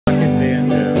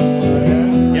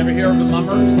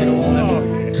mummers, they all have.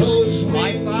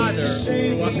 My father,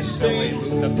 who wasn't Philly,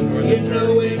 moved up to Northern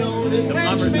Jersey. The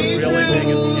mummers were really big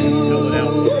in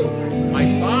Philadelphia. My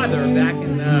father, back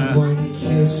in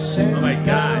oh my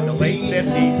God, the late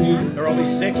 50s, early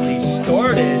 60s,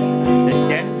 started the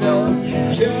Denville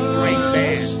Great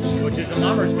Band, which is a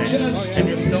mummers band, and it's still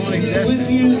in existence.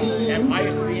 And I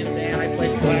used to be in the band. I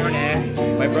played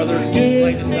clarinet. My brothers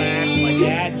played the sax. My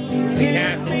dad, the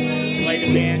captain, played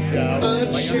the banjo.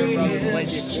 My younger brother played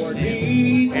the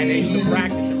accordion. And they used to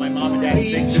practice in my mom and dad's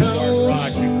big two-car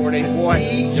garage before they bought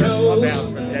their clubhouse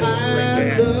for the Denville Great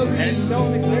Band. And it's still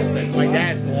in existence. My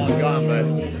dad's long gone, but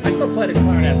I still play the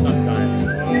clarinet sometimes.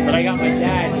 But I got my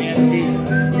dad's antique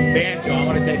banjo. I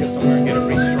want to take it somewhere and get it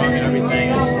restrung and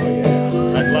everything.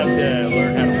 I'd love to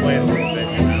learn how to play it a little bit,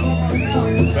 you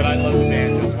know. But I love the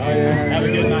banjos. Have a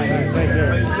good night. Take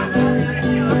care.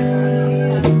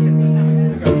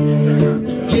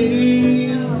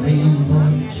 Give me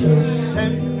one kiss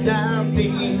and I'll be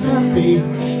happy.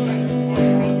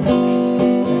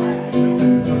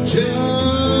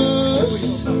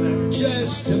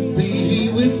 Just